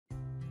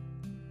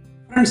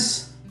Friends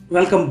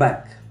welcome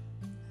back.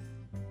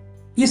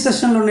 ఈ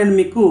సెషన్లో నేను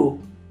మీకు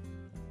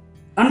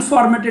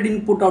అన్ఫార్మాటెడ్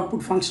ఇన్పుట్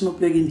అవుట్పుట్ ఫంక్షన్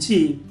ఉపయోగించి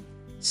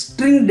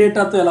స్ట్రింగ్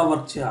డేటాతో ఎలా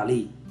వర్క్ చేయాలి,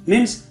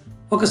 మీన్స్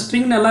ఒక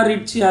స్ట్రింగ్ని ఎలా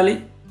రీడ్ చేయాలి,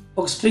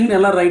 ఒక స్ట్రింగ్ని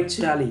ఎలా రైట్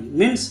చేయాలి,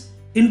 మీన్స్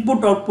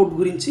ఇన్పుట్ అవుట్పుట్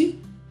గురించి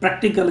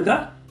ప్రాక్టికల్గా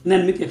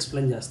నేను మీకు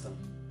ఎక్స్ప్లెయిన్ చేస్తాను.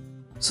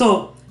 So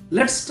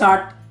let's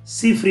start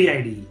free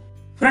ID.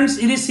 Friends,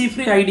 ఇది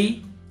free ID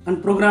and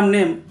programme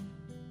name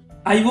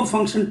IO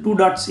function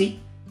 2.c.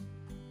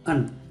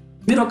 And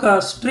మీరు ఒక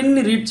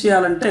స్ట్రింగ్ని రీడ్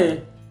చేయాలంటే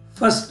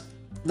ఫస్ట్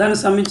దానికి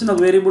సంబంధించిన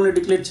ఒక వేరియబుల్ని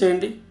డిక్లేర్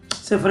చేయండి.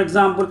 Say for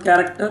example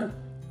character,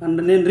 and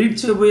నేను రీడ్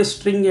చేయబోయే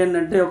స్ట్రింగ్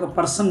ఏంటంటే ఒక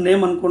పర్సన్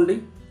నేమ్ అనుకోండి.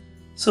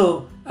 So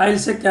I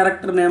will say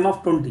character name of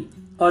 20,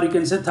 are you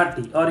can say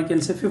 30, are you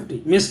can say 50.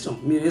 మీ ఇష్టం,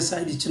 మీరు ఏ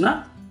సైజ్ ఇచ్చినా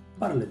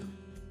పర్లేదు.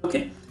 Okay,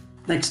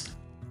 next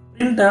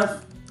print of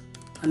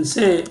and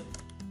say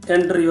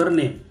enter your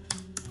name,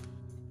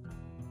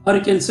 are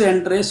you can say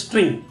enter a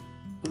string.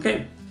 Okay,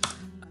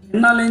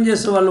 ఎన్నాళ్ళు ఏం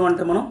చేసేవాళ్ళు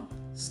అంటే మనం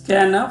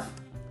scan of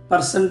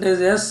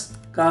 %s,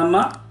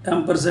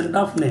 %,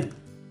 of name,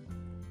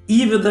 ఈ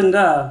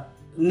విధంగా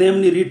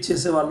నేమ్ని రీడ్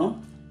చేసేవాళ్ళం.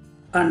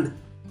 అండ్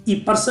ఈ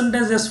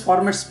 %s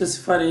ఫార్మాట్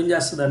స్పెసిఫైర్ ఏం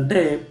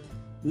చేస్తుందంటే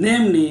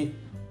నేమ్ని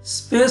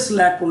స్పేస్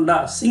లేకుండా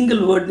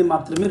సింగిల్ వర్డ్ని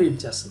మాత్రమే రీడ్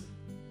చేస్తుంది.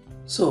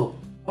 సో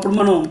అప్పుడు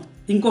మనం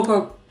ఇంకొక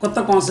కొత్త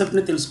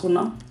కాన్సెప్ట్ని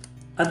తెలుసుకున్నాం,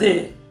 అదే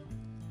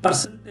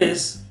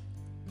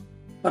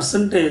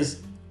percentage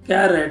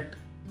carrot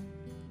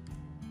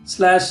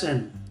 /n.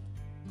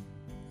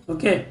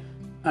 Okay,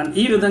 and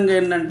ఈ విధంగా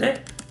ఏంటంటే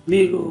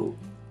మీరు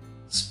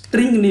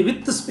స్ట్రింగ్ని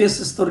విత్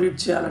స్పేసెస్తో రీడ్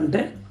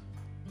చేయాలంటే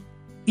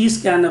ఈ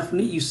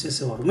స్కాన్ఎఫ్ని యూజ్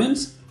చేసేవారు,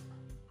 మీన్స్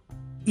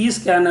ఈ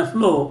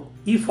స్కాన్ఎఫ్లో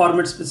ఈ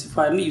ఫార్మాట్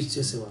స్పెసిఫైర్ని యూజ్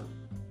చేసేవారు.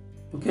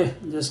 ఓకే,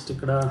 జస్ట్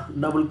ఇక్కడ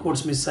డబుల్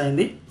కోట్స్ మిస్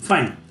అయింది,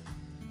 ఫైన్.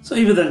 సో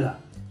ఈ విధంగా,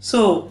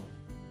 సో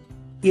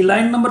ఈ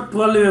లైన్ నెంబర్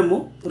 12 ఏమో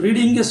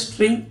reading a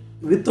string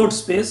without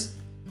space,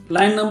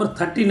 line number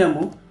 13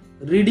 ఏమో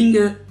reading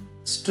a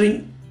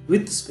string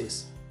with space.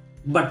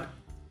 But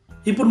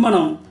ఇప్పుడు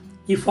మనం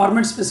ఈ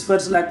ఫార్మాట్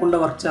స్పెసిఫైర్స్ లేకుండా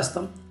వర్క్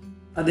చేస్తాం.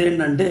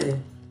 అదేంటంటే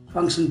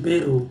ఫంక్షన్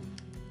పేరు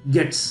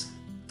గెట్స్.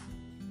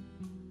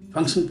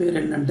 ఫంక్షన్ పేరు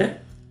ఏంటంటే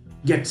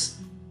గెట్స్.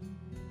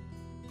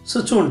 సో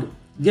చూడండి,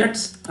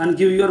 gets and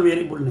give your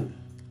variable name,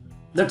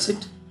 that's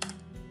it.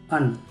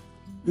 And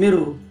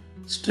మీరు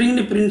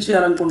స్ట్రింగ్ని ప్రింట్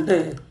చేయాలనుకుంటే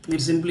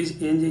మీరు సింప్లీ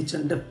ఏం చేయొచ్చు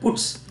అంటే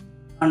puts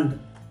and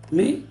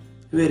me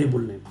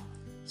variable name.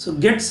 So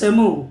gets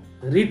ఏమో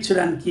రీడ్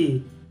చేయడానికి,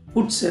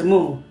 పుట్స్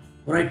ఏమో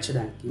రైట్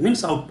చేయడానికి,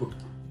 మీన్స్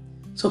అవుట్పుట్కి.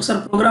 సో ఒకసారి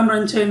ప్రోగ్రామ్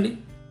రన్ చేయండి.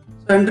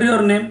 So enter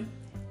your name,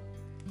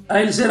 I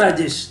will say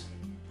Rajesh.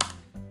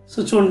 So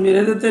చూడండి, మీరు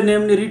ఏదైతే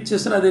నేమ్ని రీడ్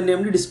చేస్తారో అదే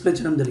నేమ్ని డిస్ప్లే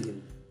చేయడం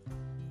జరిగింది.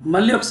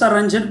 మళ్ళీ ఒకసారి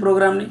రన్ చేయండి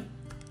ప్రోగ్రామ్ని,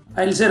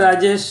 I will say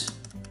Rajesh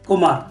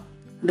Kumar,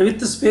 అంటే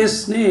విత్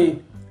స్పేస్ని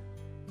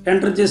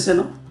ఎంటర్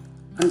చేశాను.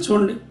 అని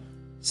చూడండి,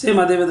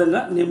 సేమ్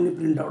అదేవిధంగా నేమ్ని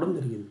ప్రింట్ అవ్వడం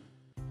జరిగింది.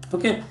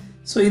 ఓకే,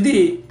 సో ఇది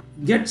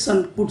గెట్స్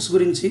అండ్ పుట్స్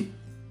గురించి.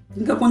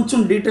 ఇంకా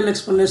కొంచెం డీటెయిల్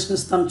ఎక్స్ప్లెనేషన్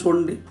ఇస్తాను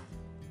చూడండి.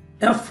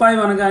 F5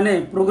 అనగానే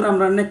ప్రోగ్రామ్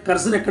రన్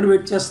కర్సర్ ఎక్కడ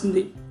వెయిట్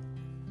చేస్తుంది,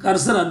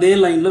 కర్సర్ అదే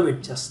లైన్లో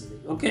వెయిట్ చేస్తుంది.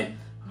 ఓకే,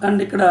 అండ్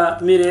ఇక్కడ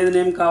మీరు ఏది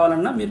నేమ్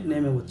కావాలన్నా మీరు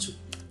నేమ్ ఇవ్వచ్చు.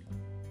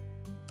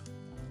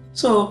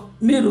 సో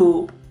మీరు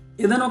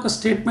ఏదైనా ఒక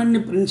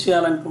స్టేట్మెంట్ని ప్రింట్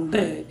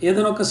చేయాలనుకుంటే,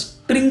 ఏదైనా ఒక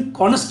స్ట్రింగ్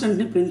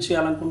కాన్స్టెంట్ని ప్రింట్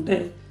చేయాలనుకుంటే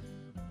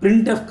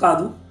ప్రింట్ఎఫ్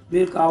కాదు,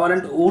 మీరు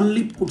కావాలంటే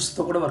ఓన్లీ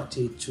పుట్స్తో కూడా వర్క్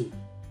చేయొచ్చు.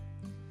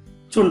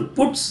 చూడండి,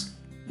 పుట్స్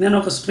నేను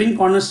ఒక స్ట్రింగ్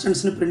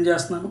కాన్స్టెంట్స్ని ప్రింట్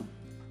చేస్తున్నాను,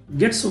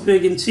 గెట్స్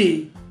ఉపయోగించి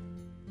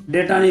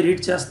డేటాని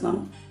రీడ్ చేస్తున్నాను,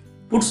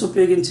 పుట్స్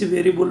ఉపయోగించి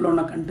వేరియబుల్లో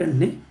ఉన్న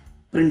కంటెంట్ని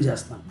ప్రింట్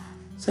చేస్తాను.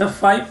 So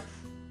F5.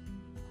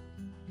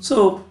 సో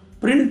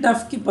ప్రింట్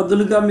ఎఫ్కి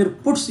బదులుగా మీరు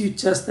పుట్స్ యూజ్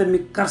చేస్తే మీ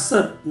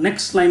కర్సర్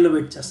నెక్స్ట్ లైన్లో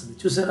వెయిట్ చేస్తుంది.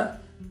 చూసారా,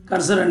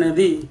 కర్సర్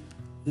అనేది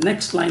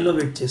నెక్స్ట్ లైన్లో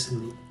వెయిట్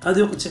చేసింది.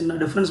 అది ఒక చిన్న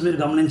డిఫరెన్స్ మీరు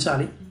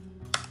గమనించాలి.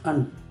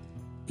 అండ్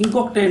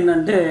ఇంకొకటి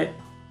ఏంటంటే,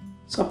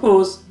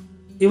 సపోజ్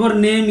యువర్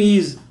నేమ్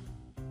ఈజ్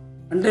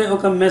అంటే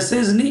ఒక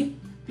మెసేజ్ని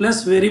ప్లస్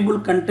వేరియబుల్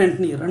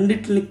కంటెంట్ని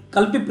రెండింటిని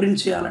కలిపి ప్రింట్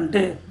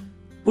చేయాలంటే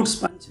పుట్స్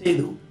పని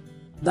చేయదు,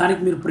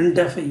 దానికి మీరు ప్రింట్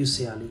ఎఫ్ యూజ్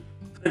చేయాలి.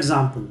 ఫర్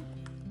ఎగ్జాంపుల్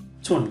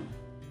చూడండి,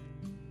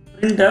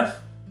 print F.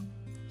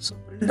 So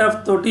print F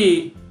తోటి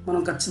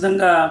మనం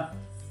ఖచ్చితంగా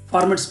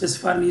ఫార్మాట్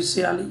స్పెసిఫైర్ని యూజ్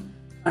చేయాలి.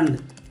 అండ్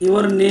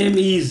యువర్ నేమ్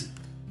ఈజ్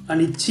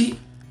అని ఇచ్చి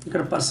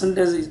ఇక్కడ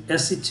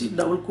 %s ఇచ్చి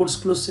డబుల్ కోట్స్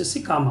క్లోజ్ చేసి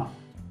కామా.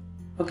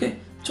 ఓకే,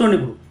 చూడండి,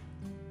 ఇప్పుడు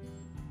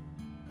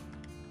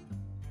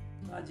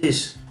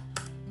Rajesh,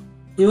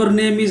 your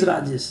name is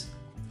Rajesh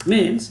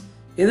means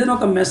ఏదైనా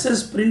ఒక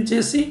మెసేజ్ ప్రింట్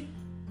చేసి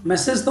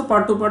మెసేజ్తో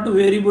పాటు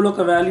వేరియబుల్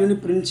ఒక వాల్యూని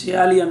ప్రింట్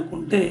చేయాలి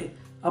అనుకుంటే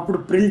అప్పుడు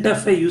ప్రింట్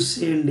ఎఫ్ఏ యూజ్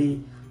చేయండి.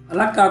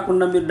 అలా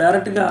కాకుండా మీరు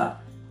డైరెక్ట్గా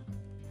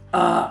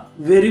ఆ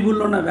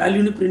వేరియబుల్లో ఉన్న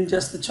వాల్యూని ప్రింట్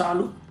చేస్తే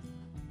చాలు,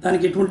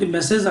 దానికి ఎటువంటి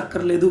మెసేజ్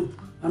అక్కర్లేదు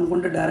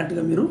అనుకుంటే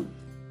డైరెక్ట్గా మీరు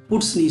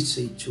పుట్స్ని యూజ్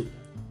చేయొచ్చు.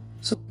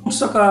 సో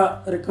పుట్స్ ఒక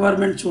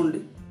రిక్వైర్మెంట్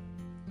చూడండి,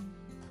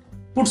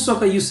 పుట్స్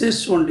ఒక యూసేజ్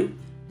చూడండి.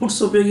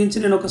 పుట్స్ ఉపయోగించి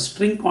నేను ఒక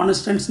స్ట్రింగ్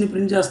కాన్స్టెంట్స్ని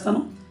ప్రింట్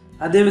చేస్తాను,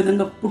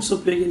 అదేవిధంగా పుట్స్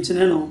ఉపయోగించి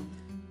నేను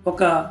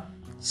ఒక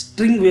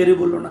స్ట్రింగ్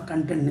వేరియబుల్లో ఉన్న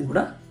కంటెంట్ని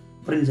కూడా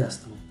ప్రింట్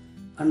చేస్తాను.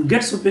 అండ్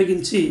గెట్స్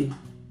ఉపయోగించి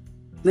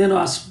నేను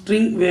ఆ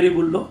స్ట్రింగ్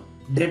వేరియబుల్లో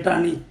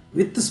డేటాని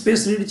విత్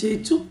స్పేస్ రీడ్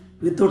చేయొచ్చు,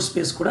 వితౌట్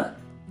స్పేస్ కూడా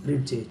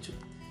రీడ్ చేయొచ్చు.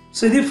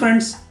 సో ఇది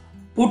ఫ్రెండ్స్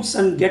పుట్స్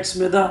అండ్ గెట్స్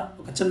మీద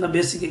ఒక చిన్న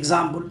బేసిక్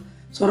ఎగ్జాంపుల్.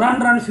 సో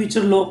రాను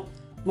ఫ్యూచర్లో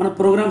మన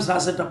ప్రోగ్రామ్స్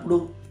రాసేటప్పుడు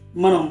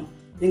మనం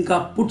ఇంకా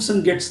పుట్స్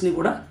అండ్ గెట్స్ని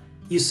కూడా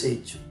యూస్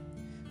చేయొచ్చు.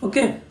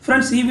 ఓకే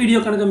ఫ్రెండ్స్, ఈ వీడియో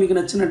కనుక మీకు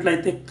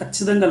నచ్చినట్లయితే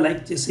ఖచ్చితంగా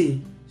లైక్ చేసి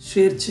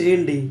షేర్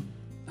చేయండి.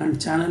 అండ్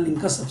ఛానల్ని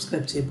ఇంకా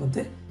సబ్స్క్రైబ్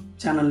చేయకపోతే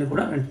ఛానల్ని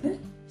కూడా వెంటనే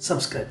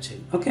సబ్స్క్రైబ్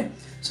చేయండి. Okay,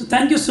 so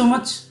thank you so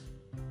much.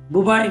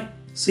 Bye-bye.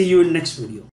 See you in next video.